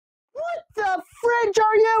Midge,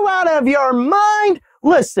 are you out of your mind?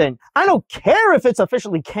 Listen, I don't care if it's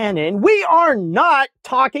officially canon. We are not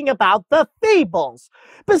talking about the Fables.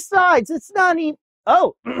 Besides, it's not even...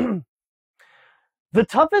 Oh. The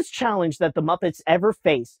toughest challenge that the Muppets ever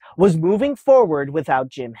faced was moving forward without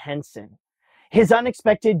Jim Henson. His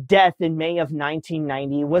unexpected death in May of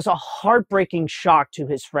 1990 was a heartbreaking shock to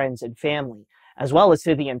his friends and family, as well as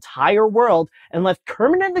to the entire world, and left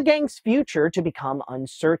Kermit and the Gang's future to become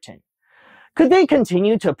uncertain. Could they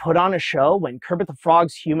continue to put on a show when Kermit the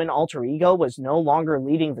Frog's human alter ego was no longer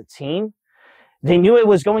leading the team? They knew it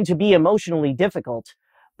was going to be emotionally difficult,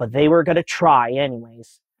 but they were going to try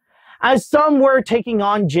anyways. As some were taking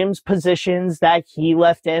on Jim's positions that he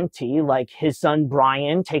left empty, like his son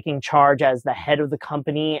Brian taking charge as the head of the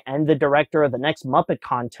company and the director of the next Muppet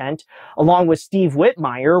content, along with Steve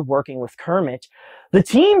Whitmire working with Kermit, the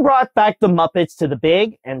team brought back the Muppets to the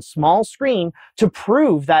big and small screen to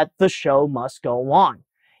prove that the show must go on,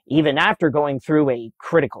 even after going through a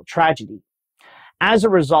critical tragedy. As a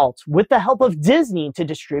result, with the help of Disney to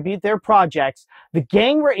distribute their projects, the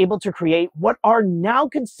gang were able to create what are now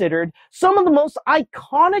considered some of the most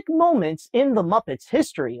iconic moments in the Muppets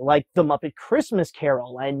history, like the Muppet Christmas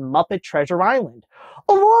Carol and Muppet Treasure Island,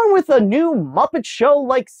 along with a new Muppet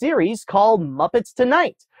Show-like series called Muppets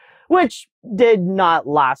Tonight, which did not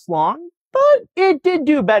last long, but it did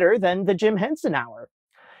do better than the Jim Henson Hour.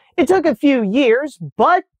 It took a few years,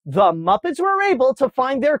 but the Muppets were able to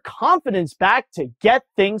find their confidence back to get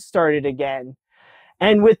things started again.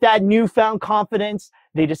 And with that newfound confidence,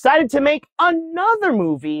 they decided to make another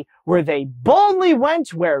movie where they boldly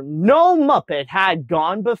went where no Muppet had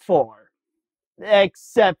gone before.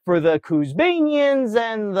 Except for the Kuzbanians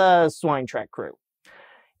and the Swine Trek crew.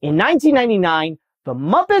 In 1999, the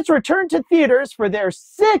Muppets returned to theaters for their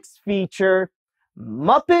sixth feature,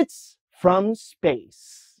 Muppets from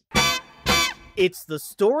Space. It's the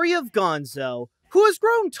story of Gonzo, who has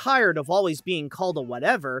grown tired of always being called a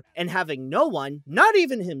whatever and having no one, not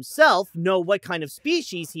even himself, know what kind of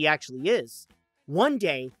species he actually is. One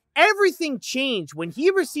day, everything changed when he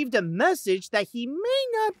received a message that he may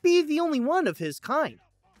not be the only one of his kind.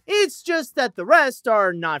 It's just that the rest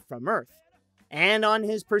are not from Earth. And on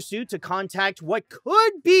his pursuit to contact what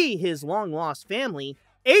could be his long-lost family,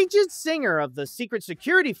 Agent Singer of the secret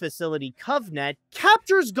security facility CovNet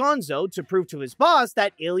captures Gonzo to prove to his boss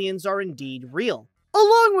that aliens are indeed real,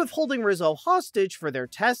 along with holding Rizzo hostage for their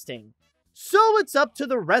testing. So it's up to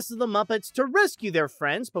the rest of the Muppets to rescue their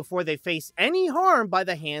friends before they face any harm by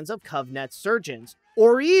the hands of CovNet surgeons,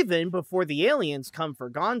 or even before the aliens come for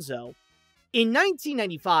Gonzo. In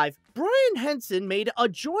 1995, Brian Henson made a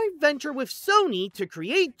joint venture with Sony to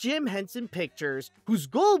create Jim Henson Pictures, whose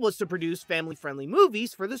goal was to produce family-friendly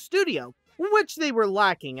movies for the studio, which they were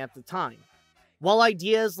lacking at the time. While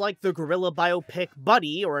ideas like the gorilla biopic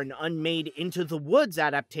Buddy or an unmade Into the Woods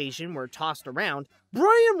adaptation were tossed around,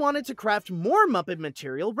 Brian wanted to craft more Muppet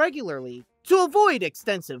material regularly, to avoid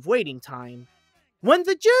extensive waiting time. When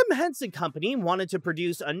the Jim Henson Company wanted to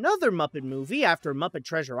produce another Muppet movie after Muppet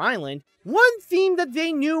Treasure Island, one theme that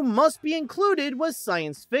they knew must be included was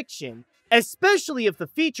science fiction, especially if the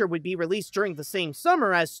feature would be released during the same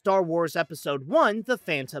summer as Star Wars Episode I: The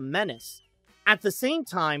Phantom Menace. At the same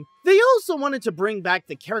time, they also wanted to bring back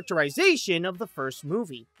the characterization of the first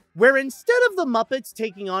movie, where instead of the Muppets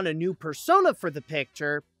taking on a new persona for the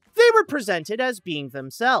picture, they were presented as being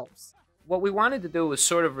themselves. What we wanted to do was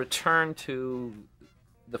sort of return to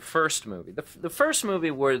the first movie. The first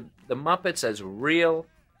movie were the Muppets as real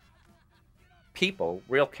people,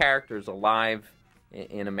 real characters alive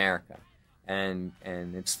in America. And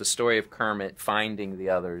it's the story of Kermit finding the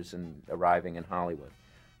others and arriving in Hollywood.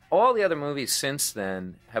 All the other movies since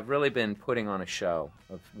then have really been putting on a show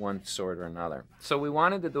of one sort or another. So we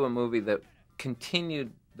wanted to do a movie that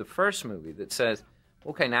continued the first movie, that says,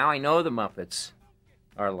 okay, now I know the Muppets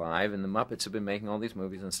are alive, and the Muppets have been making all these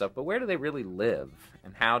movies and stuff, but where do they really live,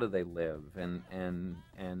 and how do they live, and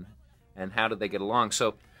how do they get along?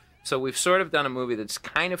 So we've sort of done a movie that's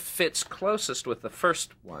kind of fits closest with the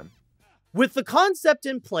first one. With the concept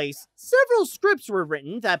in place, several scripts were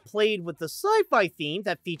written that played with the sci-fi theme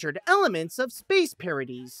that featured elements of space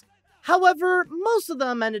parodies. However, most of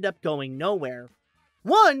them ended up going nowhere.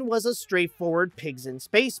 One was a straightforward pigs in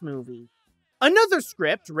space movie. Another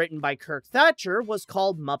script, written by Kirk Thatcher, was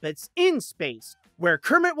called Muppets in Space, where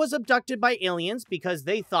Kermit was abducted by aliens because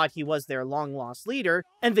they thought he was their long-lost leader,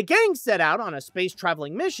 and the gang set out on a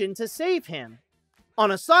space-traveling mission to save him.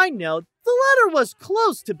 On a side note, the latter was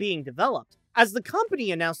close to being developed, as the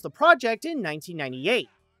company announced the project in 1998.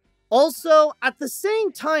 Also, at the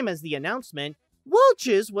same time as the announcement,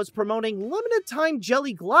 Welch's was promoting limited-time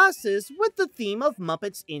jelly glasses with the theme of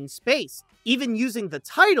Muppets in Space, even using the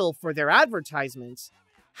title for their advertisements.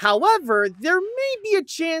 However, there may be a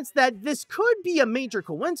chance that this could be a major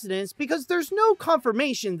coincidence because there's no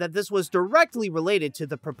confirmation that this was directly related to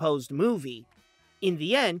the proposed movie. In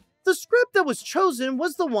the end, the script that was chosen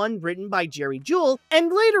was the one written by Jerry Jewell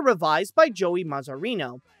and later revised by Joey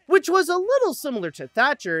Mazzarino, which was a little similar to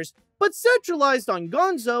Thatcher's, but centralized on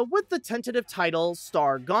Gonzo with the tentative title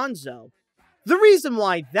Star Gonzo. The reason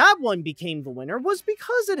why that one became the winner was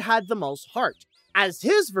because it had the most heart, as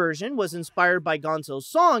his version was inspired by Gonzo's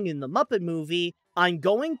song in the Muppet movie, I'm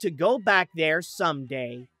Going to Go Back There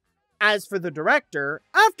Someday. As for the director,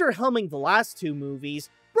 after helming the last two movies,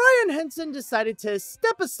 Brian Henson decided to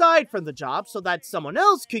step aside from the job so that someone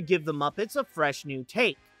else could give the Muppets a fresh new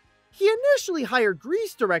take. He initially hired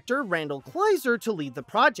Grease director Randall Kleiser to lead the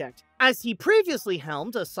project, as he previously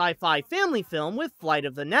helmed a sci-fi family film with Flight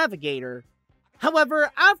of the Navigator.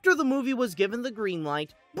 However, after the movie was given the green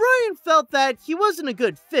light, Brian felt that he wasn't a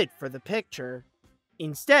good fit for the picture.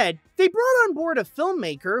 Instead, they brought on board a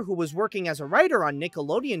filmmaker who was working as a writer on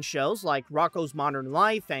Nickelodeon shows like Rocko's Modern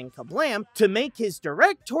Life and Kablam to make his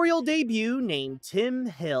directorial debut named Tim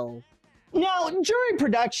Hill. Now, during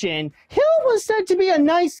production, Hill was said to be a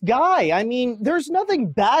nice guy. I mean, there's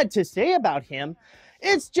nothing bad to say about him.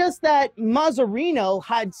 It's just that Mazzarino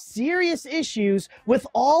had serious issues with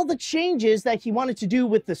all the changes that he wanted to do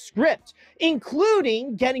with the script,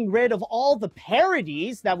 including getting rid of all the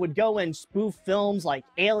parodies that would go and spoof films like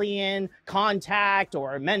Alien, Contact,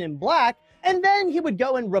 or Men in Black, and then he would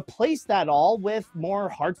go and replace that all with more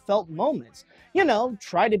heartfelt moments. You know,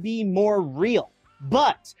 try to be more real.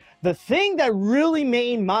 But the thing that really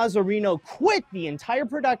made Mazzarino quit the entire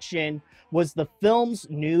production was the film's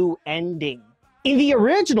new ending. In the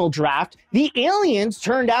original draft, the aliens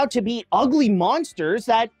turned out to be ugly monsters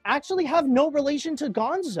that actually have no relation to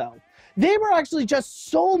Gonzo. They were actually just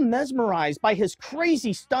so mesmerized by his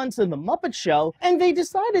crazy stunts in the Muppet Show, and they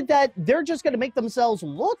decided that they're just going to make themselves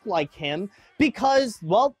look like him because,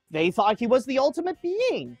 well, they thought he was the ultimate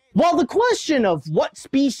being. While the question of what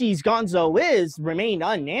species Gonzo is remained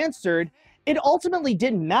unanswered, it ultimately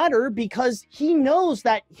didn't matter because he knows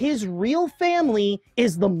that his real family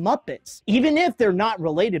is the Muppets, even if they're not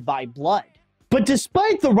related by blood. But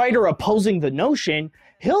despite the writer opposing the notion,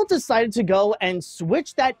 Hill decided to go and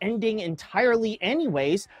switch that ending entirely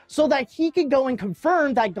anyways so that he could go and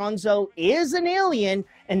confirm that Gonzo is an alien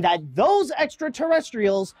and that those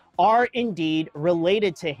extraterrestrials are indeed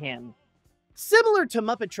related to him. Similar to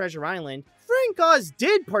Muppet Treasure Island, Frank Oz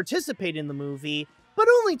did participate in the movie, but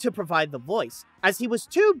only to provide the voice, as he was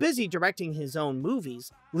too busy directing his own movies,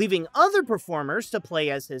 leaving other performers to play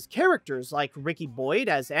as his characters like Ricky Boyd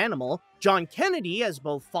as Animal, John Kennedy as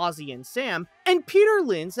both Fozzie and Sam, and Peter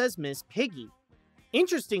Linz as Miss Piggy.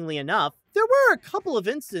 Interestingly enough, there were a couple of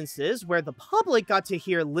instances where the public got to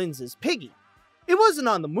hear Linz as Piggy. It wasn't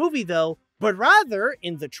on the movie though, but rather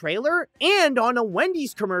in the trailer and on a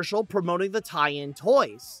Wendy's commercial promoting the tie-in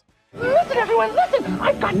toys. Listen, everyone, listen!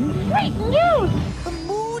 I've got great news! The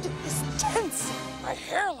mood is tense. My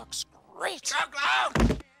hair looks great. Chug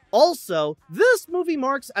loud! Also, this movie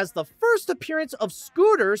marks as the first appearance of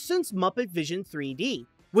Scooter since Muppet Vision 3D,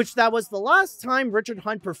 which that was the last time Richard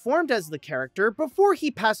Hunt performed as the character before he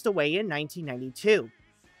passed away in 1992.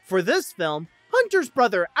 For this film, Hunter's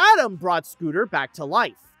brother Adam brought Scooter back to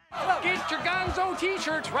life. Get your Gonzo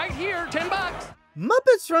t-shirts right here, $10.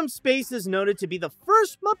 Muppets from Space is noted to be the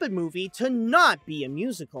first Muppet movie to not be a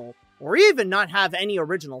musical, or even not have any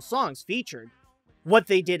original songs featured. What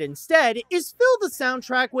they did instead is fill the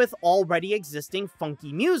soundtrack with already existing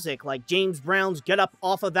funky music like James Brown's Get Up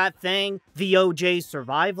Off of That Thing, The OJ's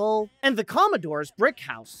Survival, and the Commodore's Brick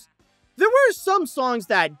House. There were some songs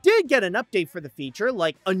that did get an update for the feature,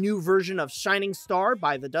 like a new version of Shining Star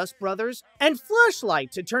by the Dust Brothers, and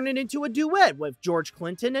Flashlight to turn it into a duet with George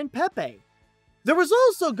Clinton and Pepe. There was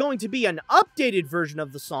also going to be an updated version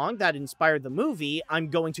of the song that inspired the movie, I'm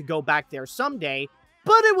Going to Go Back There Someday,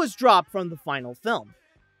 but it was dropped from the final film.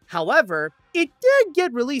 However, it did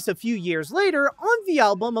get released a few years later on the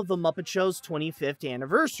album of The Muppet Show's 25th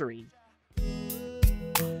anniversary.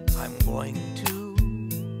 I'm going to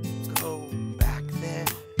go back there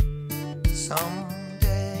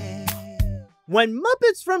someday. When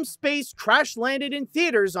Muppets from Space crash-landed in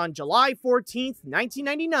theaters on July 14th,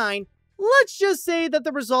 1999, let's just say that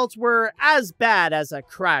the results were as bad as a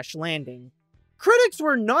crash landing. Critics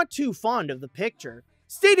were not too fond of the picture,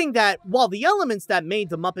 stating that while the elements that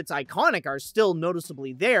made the Muppets iconic are still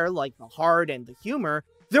noticeably there, like the heart and the humor,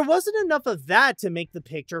 there wasn't enough of that to make the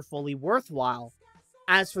picture fully worthwhile.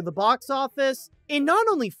 As for the box office, it not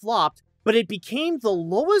only flopped, but it became the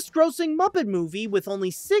lowest grossing Muppet movie with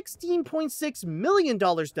only $16.6 million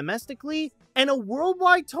domestically and a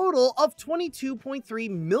worldwide total of $22.3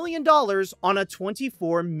 million on a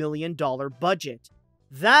 $24 million budget.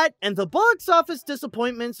 That and the box office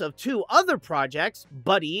disappointments of two other projects,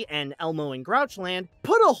 Buddy and Elmo in Grouchland,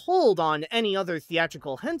 put a hold on any other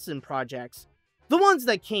theatrical Henson projects. The ones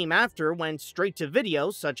that came after went straight to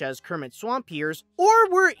video, such as Kermit Swamp Ears, or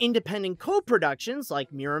were independent co-productions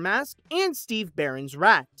like Mirror Mask and Steve Barron's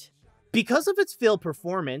Rat. Because of its failed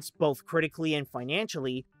performance, both critically and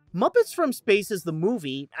financially, Muppets from Space is the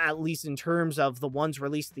movie, at least in terms of the ones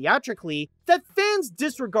released theatrically, that fans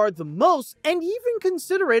disregard the most and even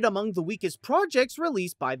consider it among the weakest projects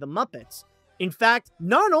released by the Muppets. In fact,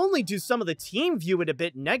 not only do some of the team view it a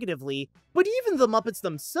bit negatively, but even the Muppets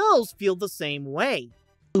themselves feel the same way.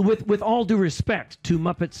 With all due respect to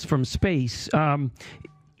Muppets from Space,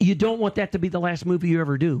 you don't want that to be the last movie you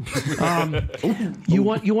ever do. You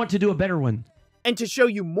want to do a better one. And to show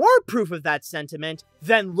you more proof of that sentiment,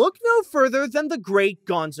 then look no further than the great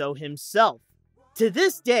Gonzo himself. To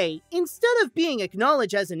this day, instead of being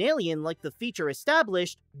acknowledged as an alien like the feature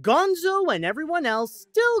established, Gonzo and everyone else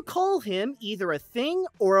still call him either a thing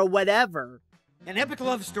or a whatever. An epic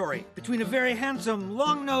love story between a very handsome,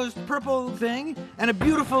 long-nosed purple thing and a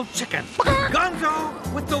beautiful chicken.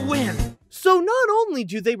 Gonzo with the win! So not only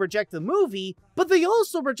do they reject the movie, but they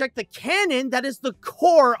also reject the canon that is the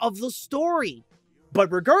core of the story. But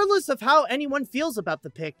regardless of how anyone feels about the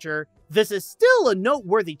picture, this is still a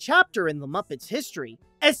noteworthy chapter in the Muppets' history,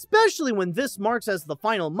 especially when this marks as the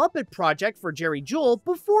final Muppet project for Jerry Jewell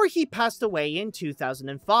before he passed away in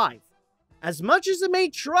 2005. As much as it may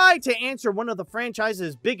try to answer one of the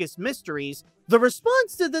franchise's biggest mysteries, the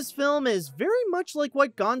response to this film is very much like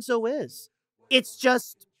what Gonzo is. It's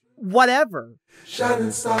just whatever.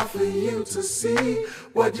 Shining star for you to see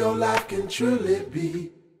what your life can truly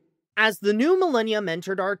be. As the new millennium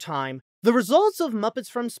entered our time, the results of Muppets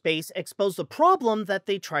from Space exposed a problem that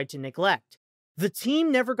they tried to neglect. The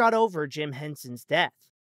team never got over Jim Henson's death.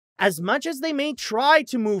 As much as they may try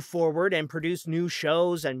to move forward and produce new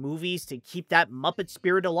shows and movies to keep that Muppet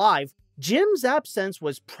spirit alive, Jim's absence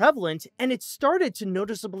was prevalent and it started to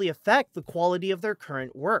noticeably affect the quality of their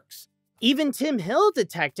current works. Even Tim Hill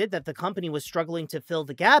detected that the company was struggling to fill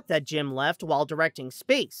the gap that Jim left while directing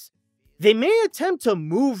Space. They may attempt to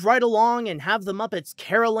move right along and have the Muppets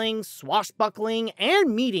caroling, swashbuckling,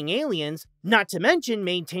 and meeting aliens, not to mention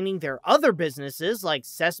maintaining their other businesses like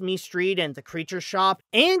Sesame Street and The Creature Shop,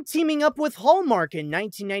 and teaming up with Hallmark in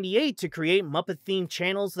 1998 to create Muppet-themed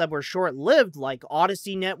channels that were short-lived like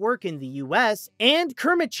Odyssey Network in the US and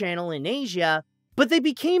Kermit Channel in Asia, but they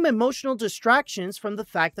became emotional distractions from the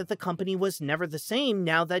fact that the company was never the same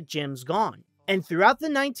now that Jim's gone. And throughout the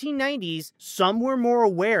 1990s, some were more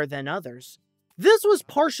aware than others. This was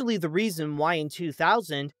partially the reason why in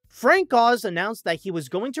 2000, Frank Oz announced that he was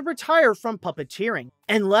going to retire from puppeteering,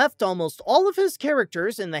 and left almost all of his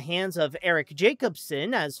characters in the hands of Eric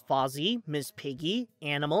Jacobson as Fozzie, Miss Piggy,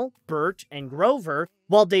 Animal, Bert, and Grover,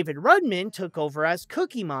 while David Rudman took over as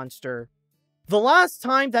Cookie Monster. The last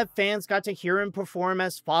time that fans got to hear him perform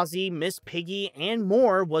as Fozzie, Miss Piggy, and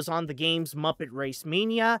more was on the games Muppet Race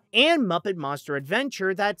Mania and Muppet Monster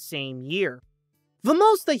Adventure that same year. The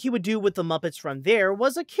most that he would do with the Muppets from there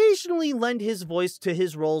was occasionally lend his voice to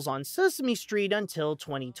his roles on Sesame Street until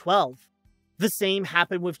 2012. The same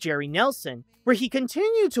happened with Jerry Nelson, where he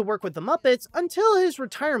continued to work with the Muppets until his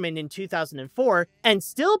retirement in 2004 and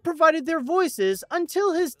still provided their voices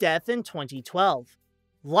until his death in 2012.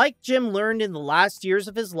 Like Jim learned in the last years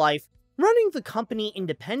of his life, running the company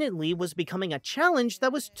independently was becoming a challenge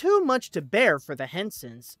that was too much to bear for the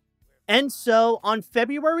Hensons. And so, on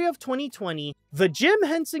February of 2020, the Jim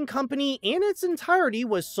Henson Company in its entirety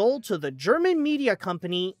was sold to the German media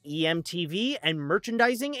company EMTV and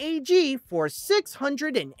Merchandising AG for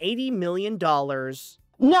 $680 million.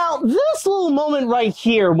 Now, this little moment right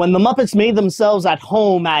here, when the Muppets made themselves at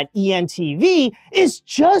home at EMTV, is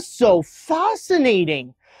just so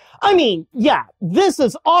fascinating. I mean, yeah, this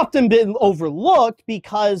has often been overlooked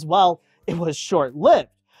because, well, it was short-lived.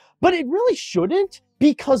 But it really shouldn't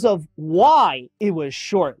because of why it was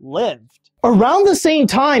short-lived. Around the same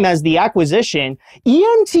time as the acquisition,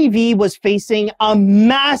 EMTV was facing a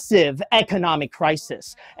massive economic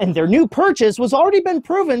crisis, and their new purchase was already been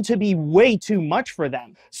proven to be way too much for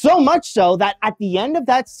them. So much so that at the end of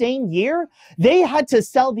that same year, they had to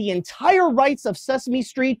sell the entire rights of Sesame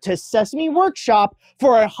Street to Sesame Workshop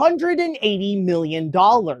for $180 million.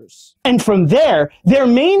 And from there, their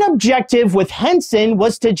main objective with Henson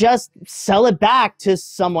was to just sell it back to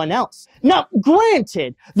someone else. Now,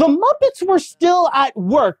 granted, the Muppets were still at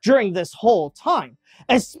work during this whole time,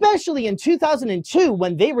 especially in 2002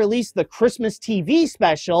 when they released the Christmas TV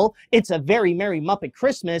special, It's a Very Merry Muppet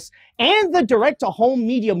Christmas, and the direct-to-home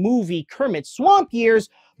media movie Kermit Swamp Years,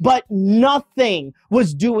 but nothing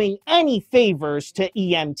was doing any favors to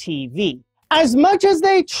EMTV. As much as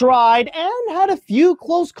they tried and had a few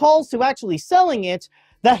close calls to actually selling it,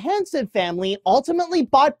 the Henson family ultimately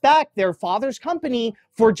bought back their father's company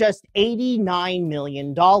for just $89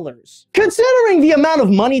 million. Considering the amount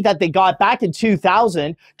of money that they got back in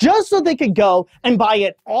 2000, just so they could go and buy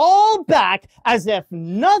it all back as if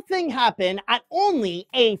nothing happened at only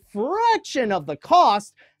a fraction of the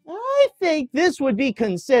cost, I think this would be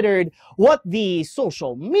considered what the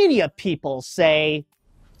social media people say.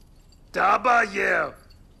 W.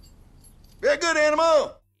 Very good,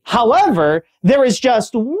 animal. However, there is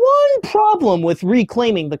just one problem with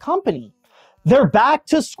reclaiming the company. They're back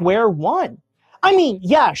to square one. I mean,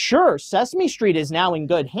 yeah, sure, Sesame Street is now in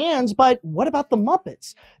good hands, but what about the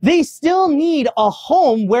Muppets? They still need a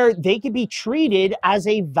home where they could be treated as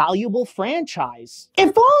a valuable franchise.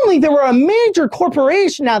 If only there were a major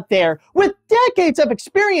corporation out there with decades of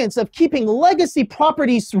experience of keeping legacy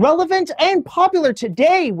properties relevant and popular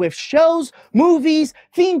today with shows, movies,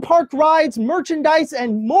 theme park rides, merchandise,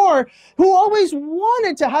 and more, who always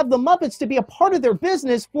wanted to have the Muppets to be a part of their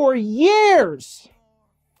business for years.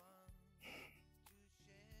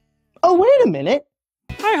 Oh, wait a minute.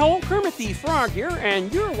 Hi-ho, Kermit the Frog here,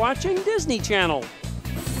 and you're watching Disney Channel.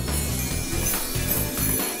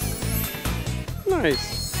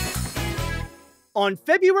 Nice. On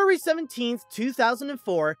February 17th,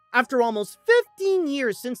 2004, after almost 15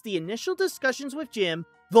 years since the initial discussions with Jim,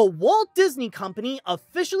 the Walt Disney Company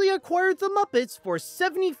officially acquired the Muppets for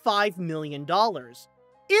 $75 million.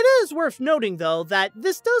 It is worth noting, though, that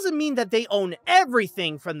this doesn't mean that they own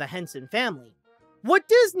everything from the Henson family. What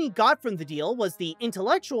Disney got from the deal was the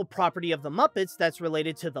intellectual property of the Muppets that's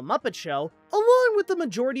related to The Muppet Show, along with the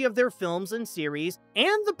majority of their films and series,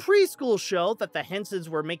 and the preschool show that the Hensons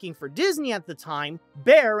were making for Disney at the time,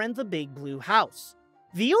 Bear and the Big Blue House.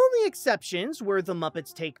 The only exceptions were The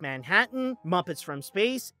Muppets Take Manhattan, Muppets from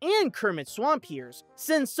Space, and Kermit Swamp Years,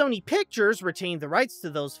 since Sony Pictures retained the rights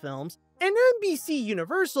to those films, and NBC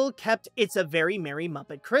Universal kept It's a Very Merry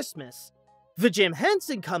Muppet Christmas. The Jim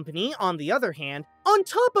Henson Company, on the other hand, on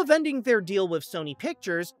top of ending their deal with Sony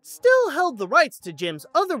Pictures, still held the rights to Jim's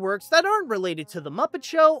other works that aren't related to The Muppet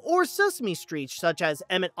Show or Sesame Street, such as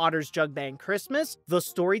Emmett Otter's Jug Band Christmas, The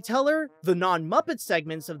Storyteller, the non-Muppet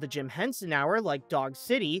segments of the Jim Henson Hour like Dog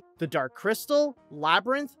City, The Dark Crystal,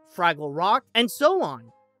 Labyrinth, Fraggle Rock, and so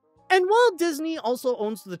on. And while Disney also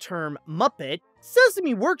owns the term Muppet,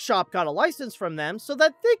 Sesame Workshop got a license from them so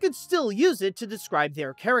that they could still use it to describe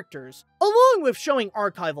their characters, along with showing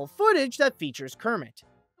archival footage that features Kermit.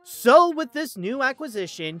 So with this new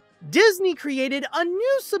acquisition, Disney created a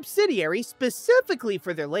new subsidiary specifically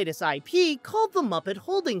for their latest IP called the Muppet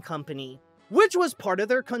Holding Company, which was part of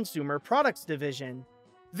their consumer products division.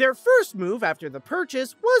 Their first move after the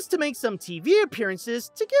purchase was to make some TV appearances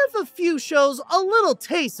to give a few shows a little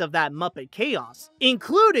taste of that Muppet chaos,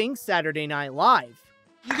 including Saturday Night Live.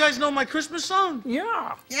 You guys know my Christmas song?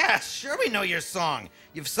 Yeah. Yeah, sure we know your song.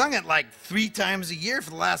 You've sung it like 3 times a year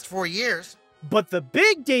for the last 4 years. But the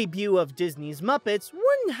big debut of Disney's Muppets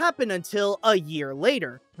wouldn't happen until a year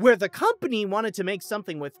later, where the company wanted to make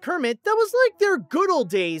something with Kermit that was like their good old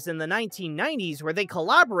days in the 1990s where they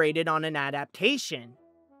collaborated on an adaptation.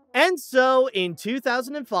 And so, in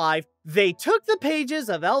 2005, they took the pages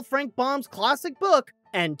of L. Frank Baum's classic book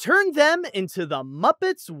and turned them into The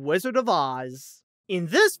Muppets Wizard of Oz. In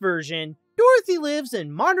this version, Dorothy lives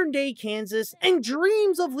in modern-day Kansas and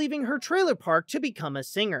dreams of leaving her trailer park to become a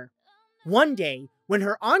singer. One day, when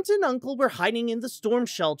her aunt and uncle were hiding in the storm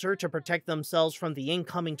shelter to protect themselves from the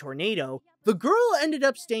incoming tornado, the girl ended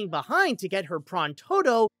up staying behind to get her prawn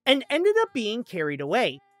Toto and ended up being carried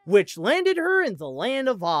away, which landed her in the land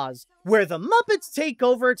of Oz, where the Muppets take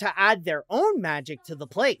over to add their own magic to the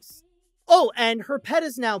place. Oh, and her pet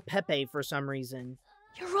is now Pepe for some reason.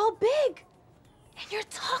 You're all big, and you're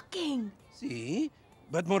talking. See?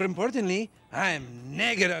 But more importantly, I'm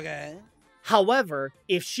negro, guy. However,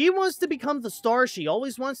 if she wants to become the star she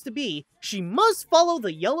always wants to be, she must follow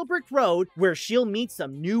the yellow brick road where she'll meet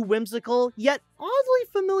some new whimsical, yet oddly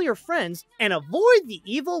familiar friends, and avoid the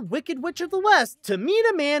evil Wicked Witch of the West to meet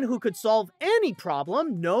a man who could solve any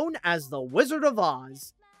problem known as the Wizard of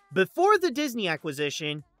Oz. Before the Disney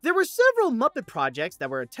acquisition, there were several Muppet projects that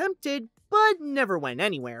were attempted, but never went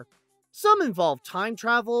anywhere. Some involved time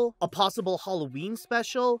travel, a possible Halloween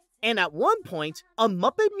special, and at one point, a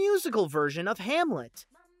Muppet musical version of Hamlet.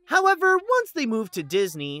 However, once they moved to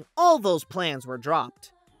Disney, all those plans were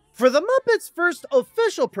dropped. For the Muppets' first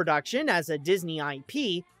official production as a Disney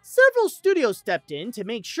IP, several studios stepped in to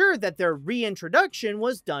make sure that their reintroduction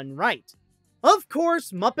was done right. Of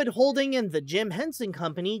course, Muppet Holding and the Jim Henson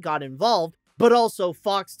Company got involved, but also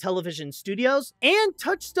Fox Television Studios and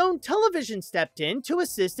Touchstone Television stepped in to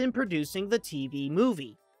assist in producing the TV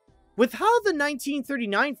movie. With how the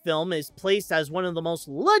 1939 film is placed as one of the most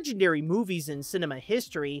legendary movies in cinema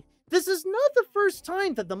history, this is not the first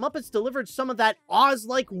time that the Muppets delivered some of that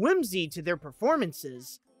Oz-like whimsy to their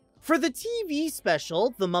performances. For the TV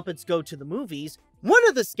special, The Muppets Go to the Movies, one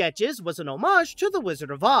of the sketches was an homage to The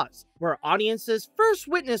Wizard of Oz, where audiences first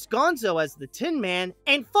witnessed Gonzo as the Tin Man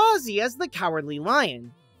and Fozzie as the Cowardly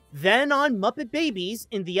Lion. Then on Muppet Babies,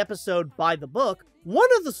 in the episode By the Book, one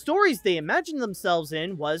of the stories they imagined themselves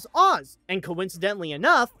in was Oz, and coincidentally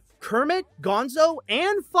enough, Kermit, Gonzo,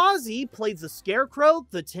 and Fozzie played the Scarecrow,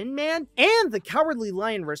 the Tin Man, and the Cowardly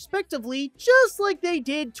Lion respectively, just like they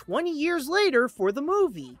did 20 years later for the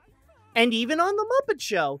movie. And even on The Muppet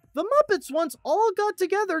Show, the Muppets once all got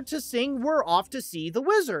together to sing We're Off to See the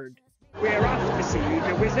Wizard. We're off to see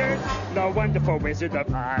the wizard, the wonderful Wizard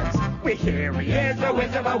of Oz. Here he is, the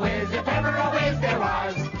Wizard of Wiz, if ever a wiz there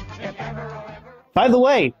was. If ever, oh ever. By the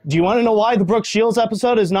way, do you want to know why the Brooke Shields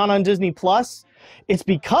episode is not on Disney Plus? It's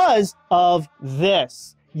because of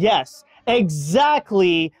this. Yes,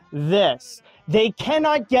 exactly this. They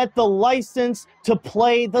cannot get the license to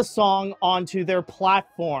play the song onto their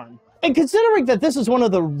platform. And considering that this is one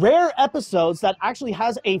of the rare episodes that actually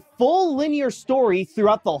has a full linear story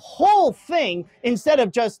throughout the whole thing, instead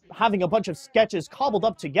of just having a bunch of sketches cobbled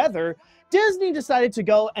up together, Disney decided to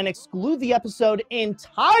go and exclude the episode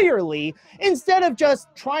entirely, instead of just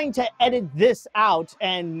trying to edit this out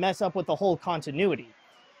and mess up with the whole continuity.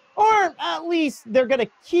 Or at least they're gonna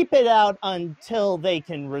keep it out until they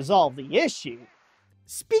can resolve the issue.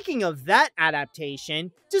 Speaking of that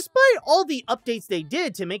adaptation, despite all the updates they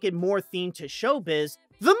did to make it more themed to showbiz,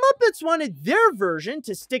 the Muppets wanted their version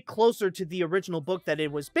to stick closer to the original book that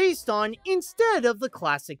it was based on instead of the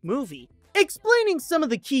classic movie, explaining some of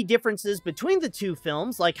the key differences between the two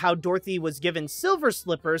films, like how Dorothy was given silver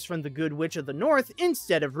slippers from the Good Witch of the North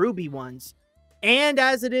instead of ruby ones. And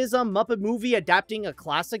as it is a Muppet movie adapting a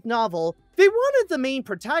classic novel, they wanted the main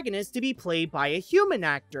protagonist to be played by a human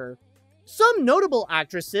actor. Some notable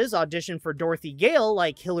actresses auditioned for Dorothy Gale,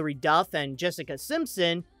 like Hilary Duff and Jessica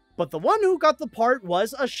Simpson, but the one who got the part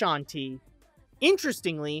was Ashanti.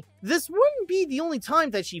 Interestingly, this wouldn't be the only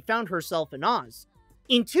time that she found herself in Oz.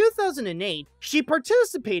 In 2008, she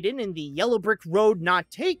participated in the Yellow Brick Road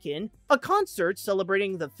Not Taken, a concert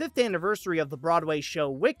celebrating the 5th anniversary of the Broadway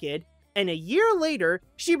show Wicked, and a year later,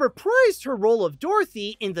 she reprised her role of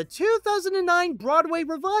Dorothy in the 2009 Broadway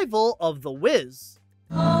revival of The Wiz.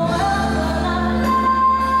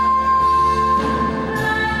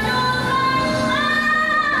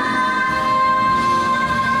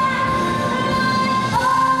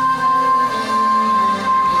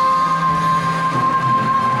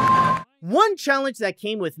 One challenge that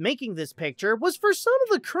came with making this picture was for some of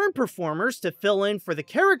the current performers to fill in for the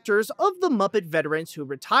characters of the Muppet veterans who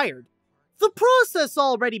retired. The process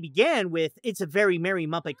already began with It's a Very Merry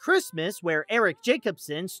Muppet Christmas, where Eric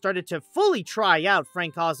Jacobson started to fully try out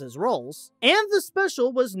Frank Oz's roles, and the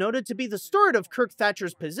special was noted to be the start of Kirk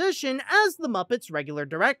Thatcher's position as the Muppets' regular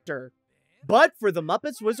director. But for the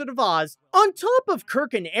Muppets Wizard of Oz, on top of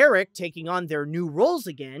Kirk and Eric taking on their new roles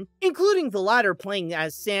again, including the latter playing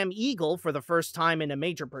as Sam Eagle for the first time in a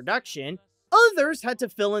major production, others had to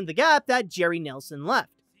fill in the gap that Jerry Nelson left.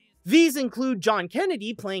 These include John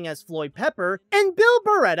Kennedy playing as Floyd Pepper and Bill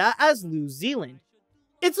Barretta as Lou Zealand.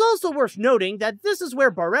 It's also worth noting that this is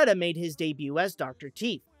where Barretta made his debut as Dr.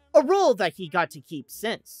 Teeth, a role that he got to keep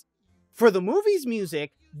since. For the movie's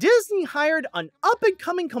music, Disney hired an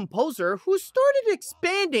up-and-coming composer who started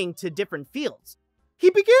expanding to different fields. He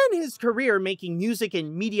began his career making music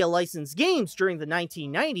in media licensed games during the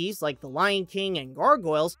 1990s, like The Lion King and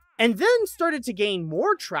Gargoyles, and then started to gain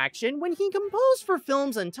more traction when he composed for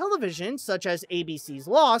films and television such as ABC's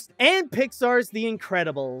Lost and Pixar's The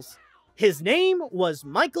Incredibles. His name was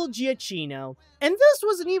Michael Giacchino, and this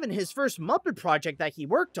wasn't even his first Muppet project that he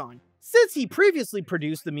worked on, since he previously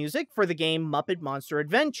produced the music for the game Muppet Monster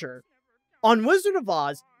Adventure. On Wizard of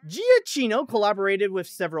Oz, Giacchino collaborated with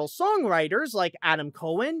several songwriters like Adam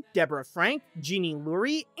Cohen, Deborah Frank, Jeannie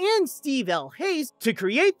Lurie, and Steve L. Hayes to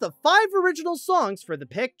create the 5 original songs for the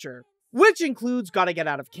picture, which includes Gotta Get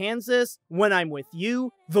Out of Kansas, When I'm With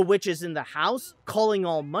You, The Witches in the House, Calling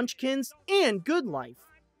All Munchkins, and Good Life.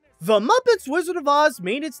 The Muppets Wizard of Oz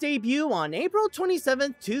made its debut on April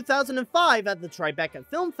 27, 2005 at the Tribeca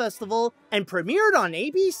Film Festival and premiered on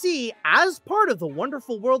ABC as part of The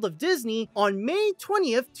Wonderful World of Disney on May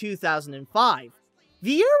 20th, 2005.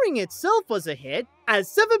 The airing itself was a hit,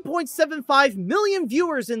 as 7.75 million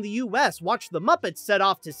viewers in the US watched the Muppets set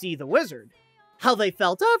off to see the Wizard. How they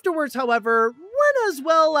felt afterwards, however, went as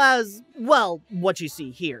well as, well, what you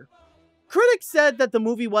see here. Critics said that the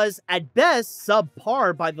movie was, at best,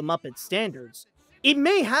 subpar by the Muppet standards. It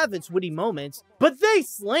may have its witty moments, but they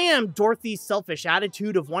slammed Dorothy's selfish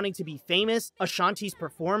attitude of wanting to be famous, Ashanti's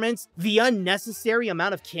performance, the unnecessary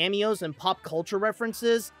amount of cameos and pop culture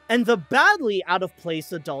references, and the badly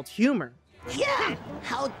out-of-place adult humor. Yeah!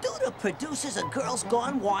 How do the producers of Girls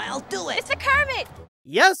Gone Wild do it? Mr. Kermit!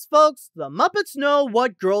 Yes, folks, the Muppets know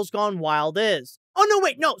what Girls Gone Wild is. Oh no,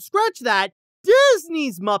 wait, no, scratch that.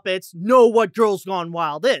 Disney's Muppets know what Girls Gone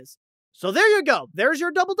Wild is. So there you go. There's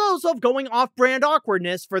your double dose of going off-brand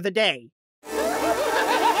awkwardness for the day.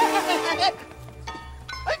 I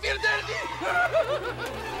feel dirty!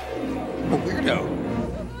 A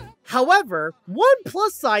weirdo. However, one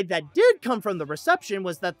plus side that did come from the reception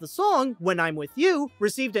was that the song, When I'm With You,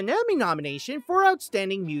 received an Emmy nomination for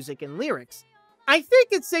Outstanding Music and Lyrics. I think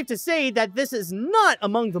it's safe to say that this is not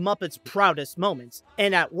among the Muppets' proudest moments,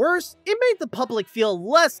 and at worst, it made the public feel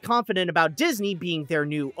less confident about Disney being their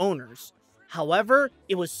new owners. However,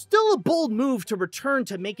 it was still a bold move to return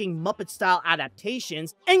to making Muppet-style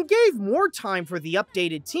adaptations, and gave more time for the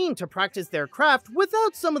updated team to practice their craft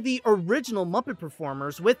without some of the original Muppet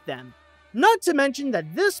performers with them. Not to mention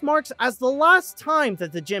that this marks as the last time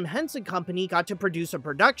that the Jim Henson Company got to produce a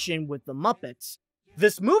production with the Muppets.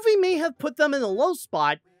 This movie may have put them in a low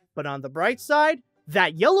spot, but on the bright side,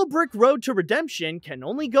 that yellow brick road to redemption can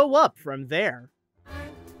only go up from there.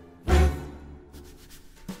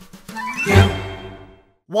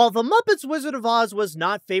 While The Muppets Wizard of Oz was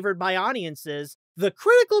not favored by audiences, the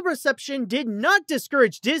critical reception did not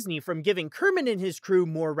discourage Disney from giving Kermit and his crew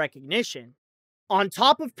more recognition. On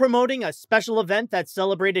top of promoting a special event that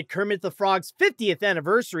celebrated Kermit the Frog's 50th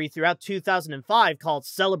anniversary throughout 2005 called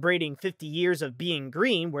Celebrating 50 Years of Being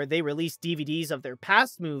Green, where they released DVDs of their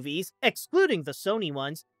past movies, excluding the Sony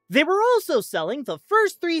ones, they were also selling the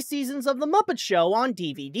first 3 seasons of The Muppet Show on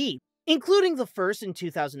DVD, including the first in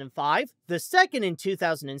 2005, the second in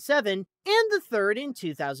 2007, and the third in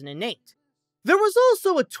 2008. There was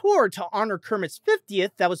also a tour to honor Kermit's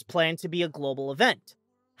 50th that was planned to be a global event.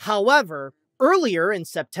 However, earlier in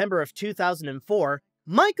September of 2004,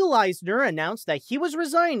 Michael Eisner announced that he was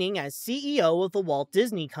resigning as CEO of the Walt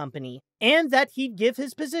Disney Company, and that he'd give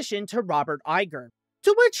his position to Robert Iger,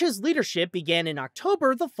 to which his leadership began in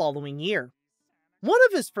October the following year. One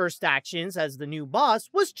of his first actions as the new boss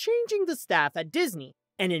was changing the staff at Disney,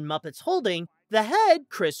 and in Muppets Holding, the head,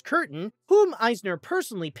 Chris Curtin, whom Eisner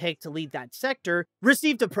personally picked to lead that sector,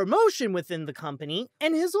 received a promotion within the company,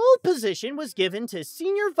 and his old position was given to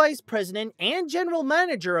Senior Vice President and General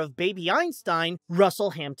Manager of Baby Einstein,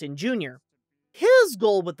 Russell Hampton Jr. His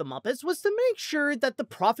goal with the Muppets was to make sure that the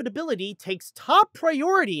profitability takes top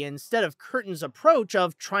priority instead of Curtin's approach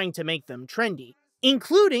of trying to make them trendy,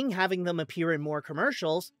 including having them appear in more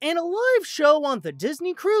commercials and a live show on the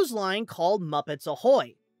Disney Cruise Line called Muppets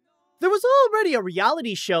Ahoy. There was already a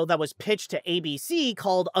reality show that was pitched to ABC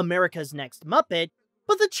called America's Next Muppet,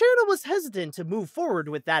 but the channel was hesitant to move forward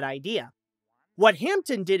with that idea. What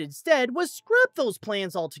Hampton did instead was scrap those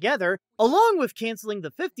plans altogether, along with canceling the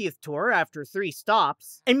 50th tour after 3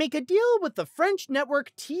 stops, and make a deal with the French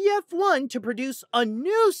network TF1 to produce a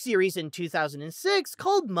new series in 2006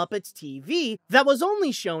 called Muppets TV that was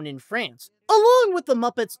only shown in France, along with the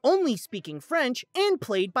Muppets only speaking French and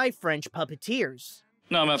played by French puppeteers.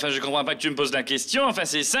 Non, mais enfin, je comprends pas que tu me poses la question. Enfin,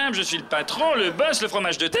 c'est simple, je suis le patron, le boss, le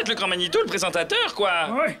fromage de tête, le grand Manitou, le présentateur,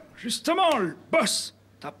 quoi. Ouais, justement, le boss.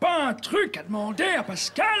 T'as pas un truc à demander à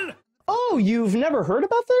Pascal? Oh, you've never heard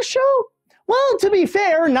about this show? Well, to be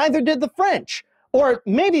fair, neither did the French. Or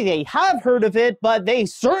maybe they have heard of it, but they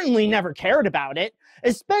certainly never cared about it.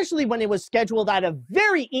 especially when it was scheduled at a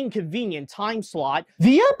very inconvenient time slot.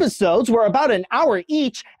 The episodes were about an hour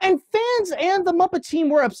each, and fans and the Muppet team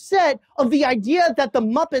were upset of the idea that the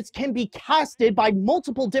Muppets can be casted by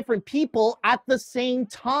multiple different people at the same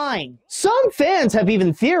time. Some fans have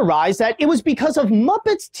even theorized that it was because of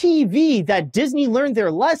Muppets TV that Disney learned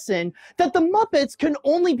their lesson that the Muppets can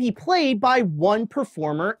only be played by one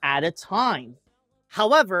performer at a time.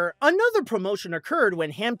 However, another promotion occurred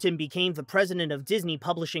when Hampton became the president of Disney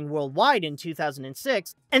Publishing Worldwide in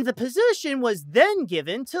 2006, and the position was then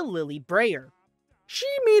given to Lily Breyer. She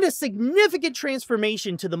made a significant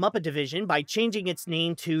transformation to the Muppet division by changing its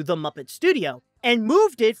name to The Muppet Studio, and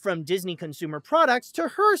moved it from Disney Consumer Products to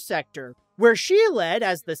her sector, where she led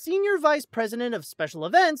as the Senior Vice President of Special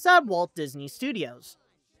Events at Walt Disney Studios.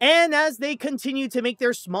 And as they continued to make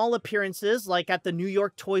their small appearances, like at the New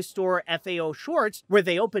York toy store FAO Schwartz, where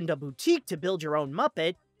they opened a boutique to build your own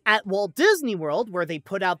Muppet, at Walt Disney World, where they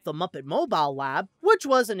put out the Muppet Mobile Lab, which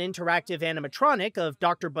was an interactive animatronic of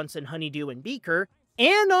Dr. Bunsen, Honeydew, and Beaker,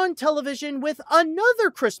 and on television with another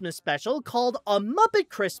Christmas special called A Muppet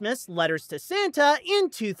Christmas Letters to Santa in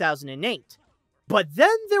 2008. But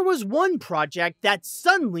then there was one project that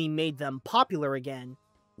suddenly made them popular again.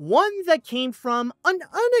 One that came from an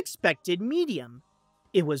unexpected medium.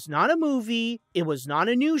 It was not a movie, it was not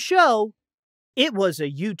a new show, it was a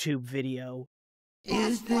YouTube video.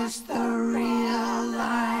 Is this the real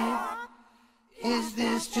life? Is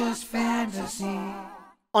this just fantasy?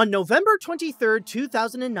 On November 23rd,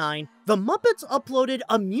 2009, the Muppets uploaded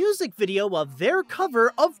a music video of their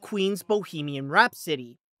cover of Queen's Bohemian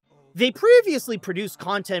Rhapsody. They previously produced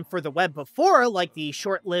content for the web before, like the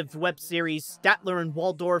short-lived web series Statler and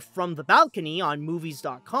Waldorf From the Balcony on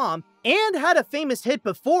Movies.com, and had a famous hit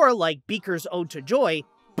before, like Beaker's Ode to Joy,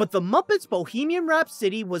 but the Muppets' Bohemian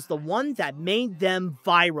Rhapsody was the one that made them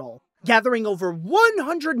viral, gathering over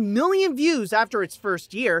 100 million views after its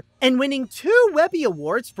first year, and winning 2 Webby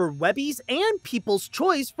Awards for Webby's and People's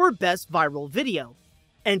Choice for Best Viral Video.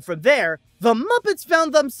 And from there, the Muppets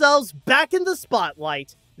found themselves back in the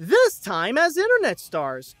spotlight, this time as internet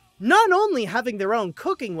stars, not only having their own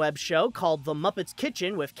cooking web show called The Muppets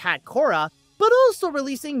Kitchen with Kat Cora, but also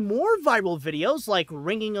releasing more viral videos like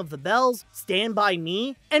Ringing of the Bells, Stand By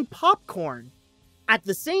Me, and Popcorn. At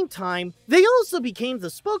the same time, they also became the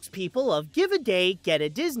spokespeople of Give a Day, Get a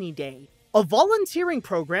Disney Day, a volunteering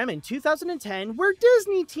program in 2010 where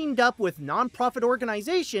Disney teamed up with nonprofit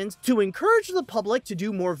organizations to encourage the public to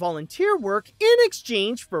do more volunteer work in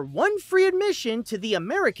exchange for 1 free admission to the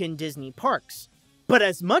American Disney parks. But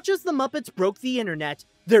as much as the Muppets broke the internet,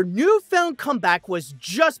 their newfound comeback was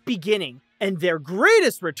just beginning, and their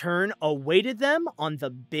greatest return awaited them on the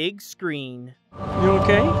big screen. You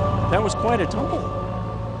okay? That was quite a tumble.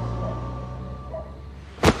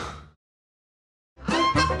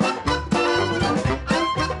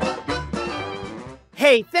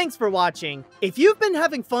 Hey, thanks for watching. If you've been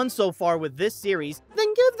having fun so far with this series,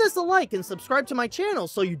 then give this a like and subscribe to my channel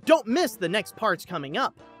so you don't miss the next parts coming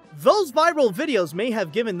up. Those viral videos may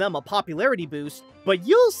have given them a popularity boost, but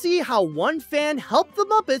you'll see how one fan helped the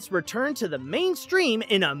Muppets return to the mainstream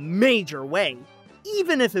in a major way,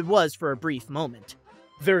 even if it was for a brief moment.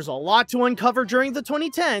 There's a lot to uncover during the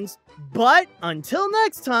 2010s, but until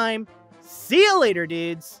next time, see you later,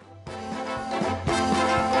 dudes!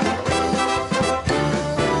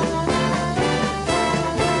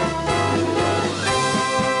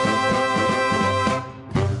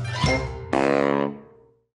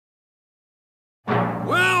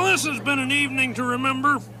 This has been an evening to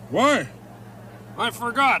remember. Why? I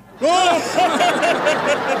forgot.